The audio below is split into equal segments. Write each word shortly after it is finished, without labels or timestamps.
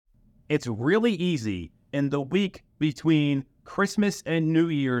It's really easy in the week between Christmas and New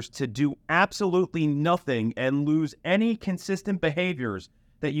Year's to do absolutely nothing and lose any consistent behaviors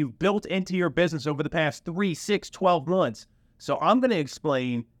that you've built into your business over the past 3, 6, 12 months. So I'm going to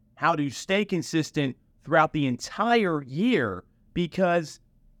explain how to stay consistent throughout the entire year because,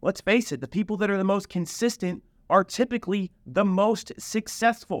 let's face it, the people that are the most consistent are typically the most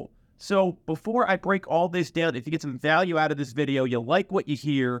successful. So before I break all this down, if you get some value out of this video, you like what you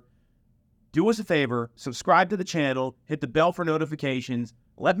hear, do us a favor, subscribe to the channel, hit the bell for notifications.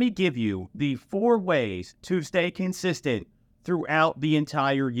 Let me give you the 4 ways to stay consistent throughout the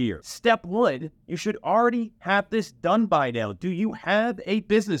entire year. Step 1, you should already have this done by now. Do you have a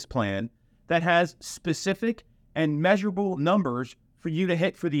business plan that has specific and measurable numbers for you to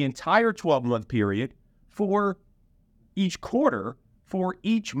hit for the entire 12-month period, for each quarter, for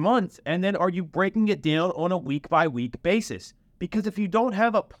each month, and then are you breaking it down on a week-by-week basis? Because if you don't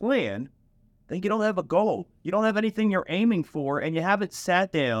have a plan, then you don't have a goal. You don't have anything you're aiming for, and you haven't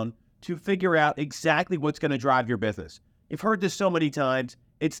sat down to figure out exactly what's going to drive your business. You've heard this so many times.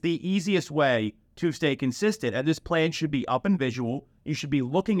 It's the easiest way to stay consistent, and this plan should be up and visual. You should be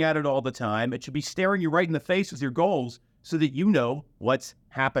looking at it all the time. It should be staring you right in the face with your goals so that you know what's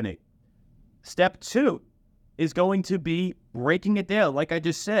happening. Step 2 is going to be breaking it down, like I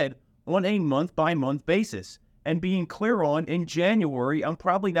just said, on a month-by-month basis. And being clear on, in January, I'm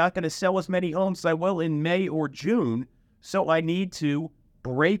probably not going to sell as many homes as I will in May or June, so I need to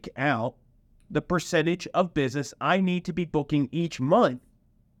break out the percentage of business I need to be booking each month.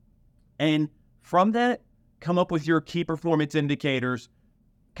 And from that, come up with your key performance indicators,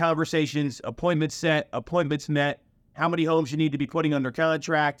 conversations, appointments set, appointments met, how many homes you need to be putting under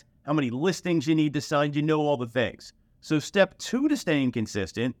contract, how many listings you need to sign, you know all the things. So step 2 to staying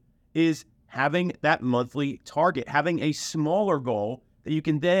consistent is having that monthly target, having a smaller goal that you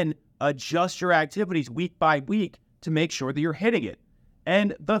can then adjust your activities week by week to make sure that you're hitting it.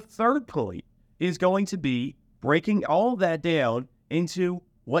 And the third point is going to be breaking all that down into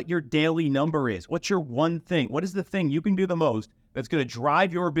what your daily number is. What's your one thing? What is the thing you can do the most that's going to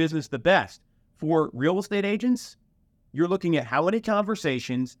drive your business the best? For real estate agents, you're looking at how many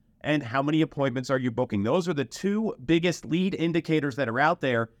conversations and how many appointments are you booking. Those are the 2 biggest lead indicators that are out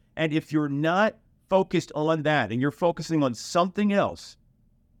there. And if you're not focused on that and you're focusing on something else,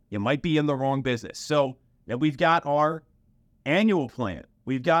 you might be in the wrong business. So now we've got our annual plan.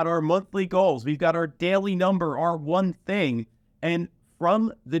 We've got our monthly goals. We've got our daily number, our one thing. And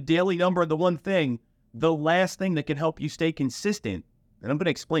from the daily number, the one thing, the last thing that can help you stay consistent, and I'm going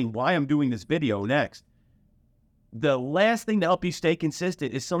to explain why I'm doing this video next. The last thing to help you stay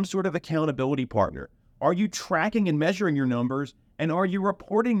consistent is some sort of accountability partner. Are you tracking and measuring your numbers, and are you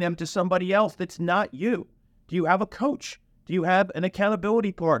reporting them to somebody else that's not you? Do you have a coach? Do you have an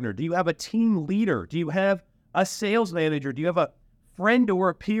accountability partner? Do you have a team leader? Do you have a sales manager? Do you have a friend or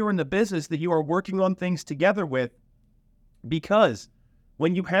a peer in the business that you are working on things together with? Because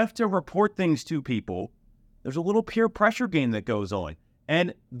when you have to report things to people, there's a little peer pressure game that goes on.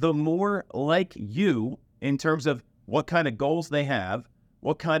 And the more like you, in terms of what kind of goals they have,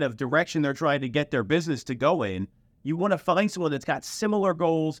 what kind of direction they're trying to get their business to go in, you want to find someone that's got similar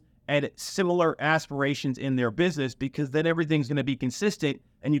goals and similar aspirations in their business, because then everything's going to be consistent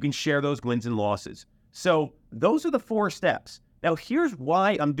and you can share those wins and losses. So those are the 4 steps. Now, here's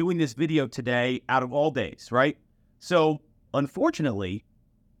why I'm doing this video today out of all days, right? So unfortunately,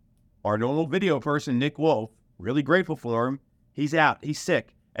 our normal video person, Nick Wolf, really grateful for him, he's out, he's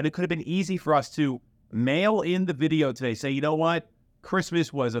sick. And it could have been easy for us to mail in the video today, say, you know what?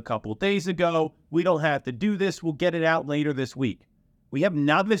 Christmas was a couple days ago. We don't have to do this. We'll get it out later this week. We have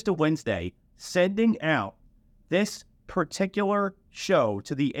not missed a Wednesday sending out this particular show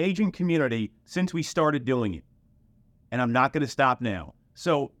to the agent community since we started doing it. And I'm not going to stop now.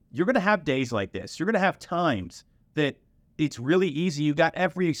 So you're going to have days like this. You're going to have times that it's really easy. You got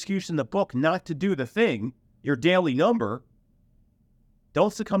every excuse in the book not to do the thing, your daily number.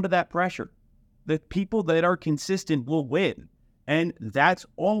 Don't succumb to that pressure. The people that are consistent will win. And that's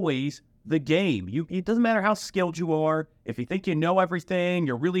always the game. It doesn't matter how skilled you are. If you think you know everything,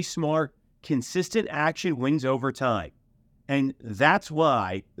 you're really smart, consistent action wins over time. And that's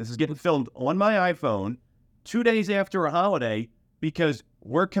why this is getting filmed on my iPhone 2 days after a holiday, because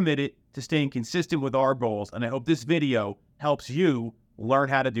we're committed to staying consistent with our goals. And I hope this video helps you learn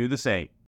how to do the same.